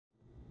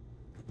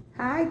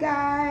Hi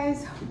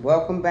guys,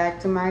 welcome back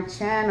to my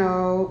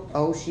channel,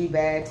 Oh She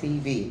Bad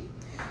TV.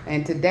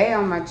 And today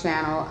on my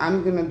channel,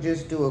 I'm gonna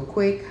just do a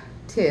quick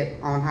tip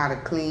on how to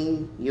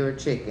clean your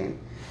chicken.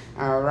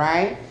 All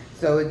right,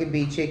 so it could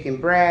be chicken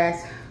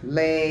breast,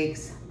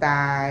 legs,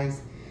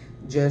 thighs,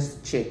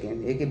 just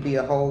chicken. It could be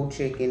a whole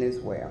chicken as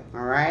well.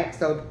 All right,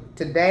 so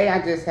today I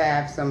just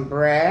have some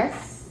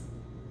breasts.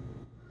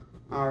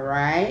 All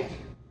right,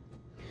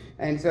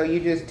 and so you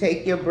just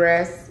take your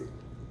breasts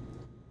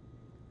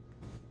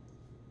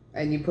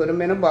and you put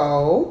them in a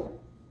bowl.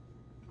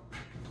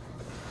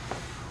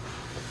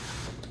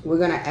 We're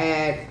gonna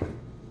add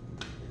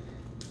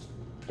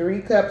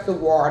 3 cups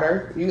of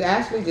water. You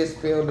actually just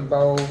fill the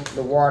bowl,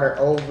 the water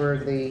over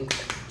the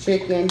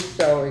chicken,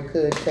 so it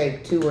could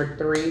take 2 or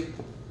 3.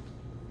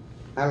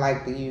 I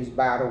like to use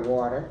bottled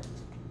water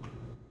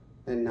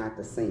and not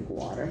the sink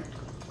water.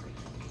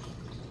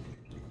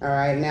 All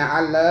right, now I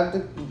love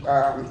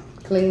to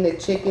clean the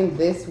chicken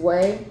this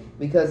way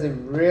because it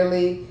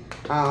really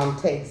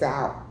takes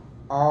out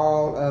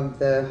all of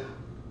the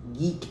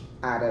geek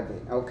out of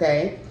it,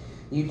 okay?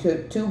 You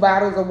took 2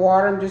 bottles of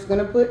water. I'm just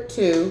gonna put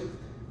 2.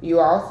 You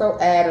also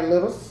add a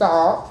little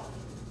salt.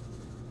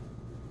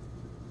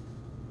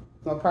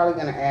 We're probably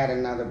gonna add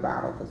another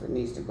bottle because it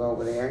needs to go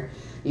over there.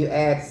 You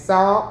add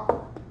salt,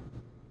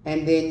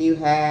 and then you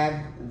have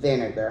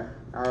vinegar,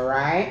 all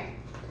right?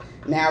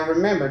 Now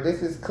remember,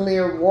 this is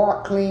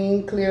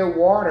clean, clear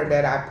water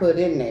that I put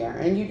in there.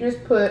 And you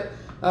just put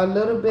a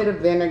little bit of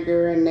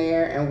vinegar in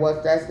there, and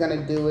what that's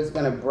gonna do is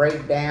gonna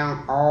break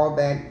down all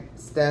that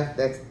stuff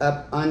that's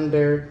up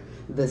under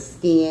the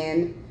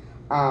skin.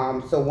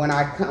 So when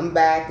I come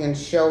back and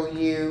show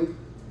you,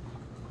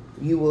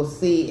 you will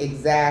see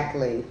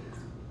exactly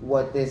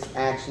what this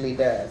actually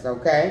does,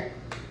 okay?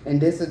 And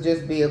this will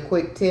just be a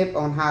quick tip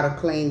on how to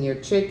clean your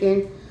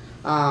chicken.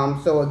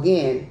 So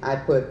again, I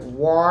put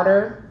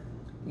water,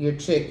 your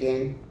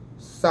chicken,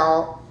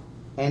 salt,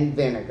 and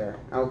vinegar,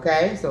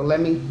 okay? So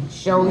let me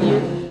show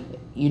you.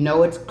 You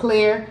know it's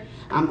clear.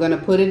 I'm gonna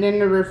put it in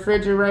the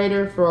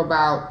refrigerator for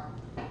about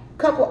a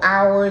couple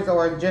hours,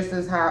 or just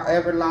as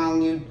however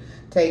long you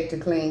take to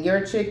clean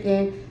your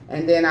chicken,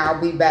 and then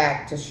I'll be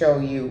back to show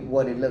you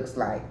what it looks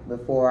like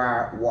before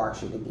I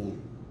wash it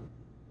again.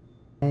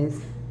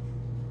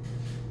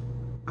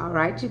 All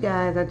right, you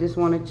guys, I just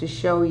wanted to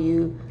show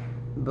you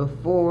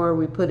before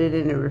we put it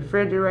in the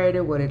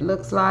refrigerator what it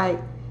looks like.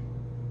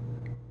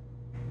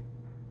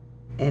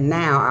 And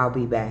now I'll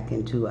be back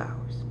in 2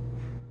 hours.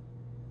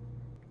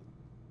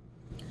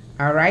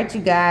 All right, you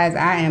guys,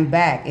 I am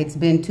back. It's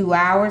been 2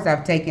 hours.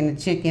 I've taken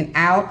the chicken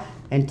out,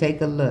 and take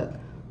a look.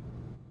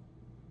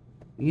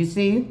 You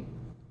see?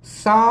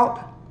 Salt,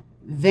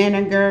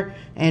 vinegar,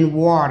 and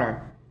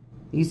water.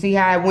 You see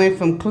how it went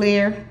from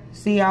clear?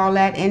 See all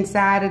that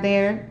inside of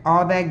there?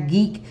 All that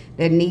geek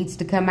that needs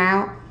to come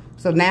out?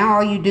 So now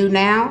all you do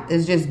now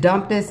is just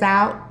dump this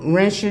out,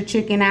 rinse your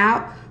chicken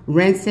out,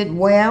 rinse it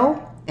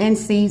well, and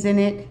season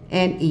it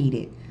and eat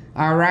it.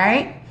 All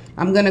right,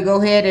 I'm gonna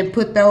go ahead and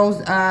put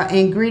those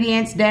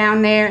ingredients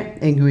down there.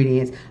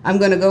 I'm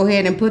gonna go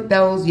ahead and put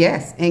those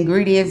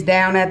ingredients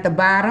down at the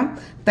bottom.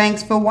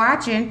 Thanks for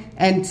watching,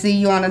 and see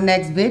you on the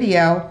next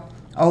video.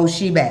 Oh,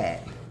 she bad.